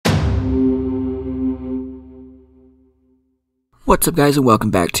What's up guys, and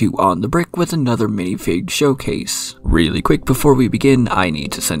welcome back to On the Brick with another minifig showcase. Really quick before we begin, I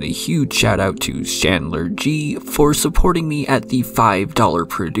need to send a huge shout out to Chandler G for supporting me at the $5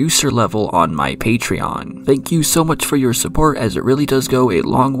 producer level on my Patreon. Thank you so much for your support, as it really does go a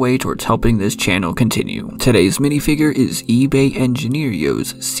long way towards helping this channel continue. Today's minifigure is eBay Engineerio's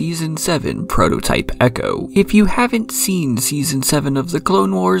Season 7 Prototype Echo. If you haven't seen Season 7 of the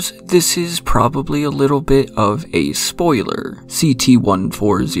Clone Wars, this is probably a little bit of a spoiler.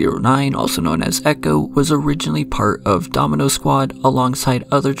 CT-1409, also known as Echo, was originally part of Domino Squad alongside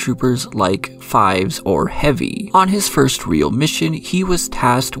other troopers like Fives or Heavy. On his first real mission, he was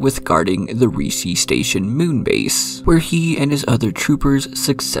tasked with guarding the Rishi Station moon base, where he and his other troopers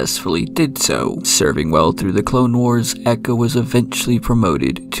successfully did so. Serving well through the Clone Wars, Echo was eventually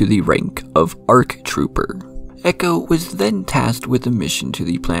promoted to the rank of ARC Trooper. Echo was then tasked with a mission to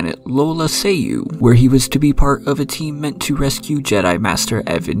the planet Lola Seyu, where he was to be part of a team meant to rescue Jedi Master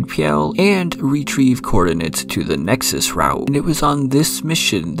Evan Piel and retrieve coordinates to the Nexus route, and it was on this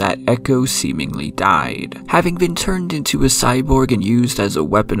mission that Echo seemingly died. Having been turned into a cyborg and used as a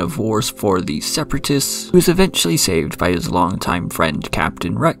weapon of war for the Separatists, he was eventually saved by his longtime friend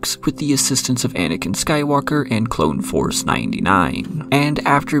Captain Rex with the assistance of Anakin Skywalker and Clone Force 99. And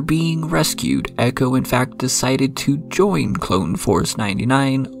after being rescued, Echo in fact decided to join Clone Force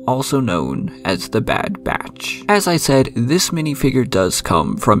 99, also known as the Bad Batch. As I said, this minifigure does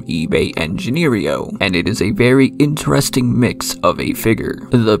come from eBay Engineerio, and it is a very interesting mix of a figure.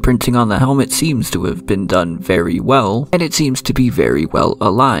 The printing on the helmet seems to have been done very well, and it seems to be very well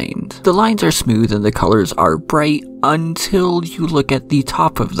aligned. The lines are smooth and the colors are bright, until you look at the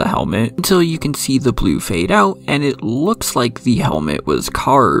top of the helmet, until you can see the blue fade out, and it looks like the helmet was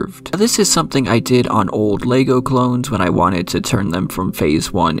carved. This is something I did on old Lego clones when I wanted to turn them from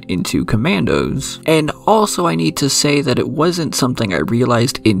Phase 1 into Commandos. And also I need to say that it wasn't something I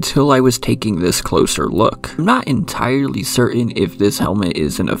realized until I was taking this closer look. I'm not entirely certain if this helmet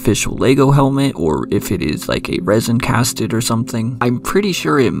is an official Lego helmet or if it is like a resin casted or something. I'm pretty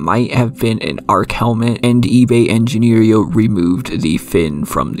sure it might have been an ARC helmet, and eBay Engineerio removed the fin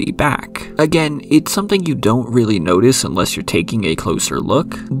from the back. Again, it's something you don't really notice unless you're taking a closer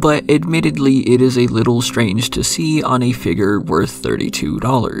look, but admittedly it is a little strange to see on a figure worth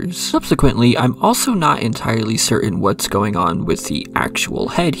 $32. Subsequently, I'm also not entirely certain what's going on with the actual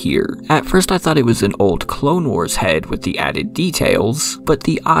head here. At first I thought it was an old Clone Wars head with the added details, but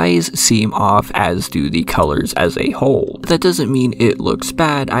the eyes seem off, as do the colors as a whole. That doesn't mean it looks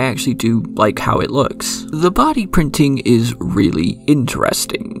bad, I actually do like how it looks. The body printing is really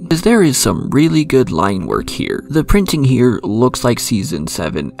interesting, as there is some really good line work here. The printing here looks like Season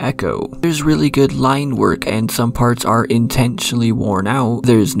 7 Echo. There's really good line work, and some parts are intentionally worn out.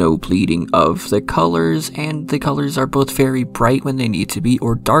 There's no bleeding of the colors, and the colors are both very bright when they need to be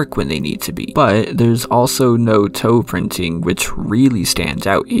or dark when they need to be. But there's also no toe printing, which really stands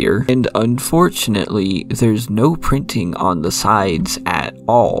out here, and unfortunately there's no printing on the sides at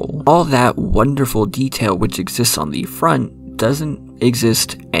all. All that wonderful detail which exists on the front doesn't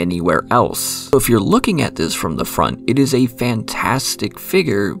exist anywhere else. So if you're looking at this from the front, it is a fantastic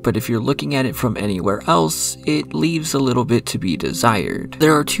figure, but if you're looking at it from anywhere else, it leaves a little bit to be desired.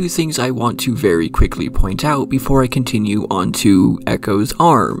 There are two things I want to very quickly point out before I continue on to Echo's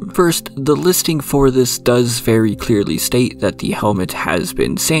arm. First, the listing for this does very clearly state that the helmet has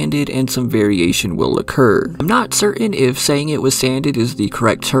been sanded and some variation will occur. I'm not certain if saying it was sanded is the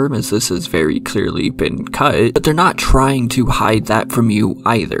correct term, as this has very clearly been cut, but they're not trying to hide that from you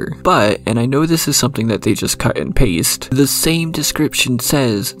either. But, and I know this is something that they just cut and paste, the same description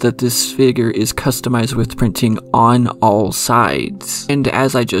says that this figure is customized with printing on all sides. And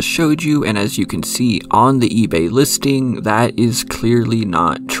as I just showed you, and as you can see on the eBay listing, that is clearly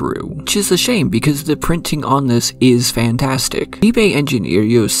not true. Which is a shame, because the printing on this is fantastic. eBay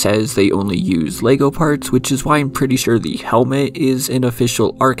Engineerio says they only use Lego parts, which is why I'm pretty sure the helmet is an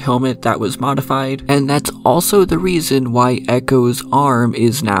official ARC helmet that was modified, and that's also the reason why Echo's arm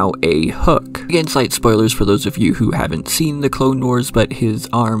is now a hook. Again, slight spoilers for those of you who haven't seen the Clone Wars, but his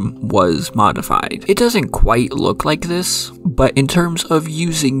arm was modified. It doesn't quite look like this, but in terms of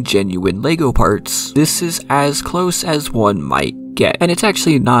using genuine Lego parts, this is as close as one might get. And it's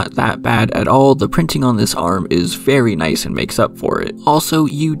actually not that bad at all. The printing on this arm is very nice and makes up for it. Also,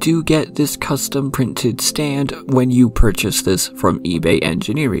 you do get this custom printed stand when you purchase this from eBay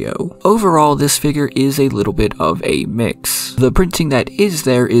Engineerio. Overall, this figure is a little bit of a mix. The printing that is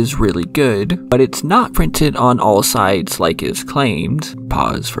there is really good, but it's not printed on all sides like is claimed.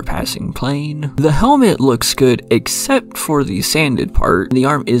 Pause for passing plane. The helmet looks good except for the sanded part. The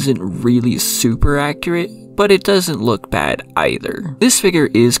arm isn't really super accurate, but it doesn't look bad either. This figure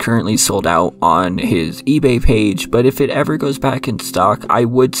is currently sold out on his eBay page, but if it ever goes back in stock, I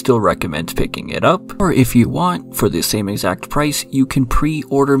would still recommend picking it up. Or if you want, for the same exact price, you can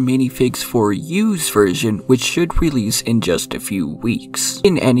pre-order minifigs for used version, which should release in just a few weeks.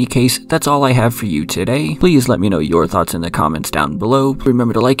 In any case, that's all I have for you today. Please let me know your thoughts in the comments down below.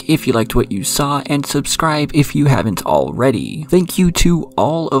 Remember to like if you liked what you saw, and subscribe if you haven't already. Thank you to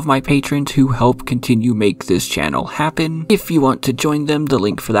all of my patrons who help continue make this channel happen. If you want to join them, the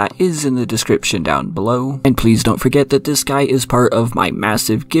link for that is in the description down below. And please don't forget that this guy is part of my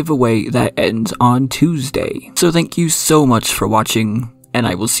massive giveaway that ends on Tuesday. So thank you so much for watching, and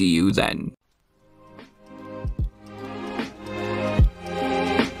I will see you then.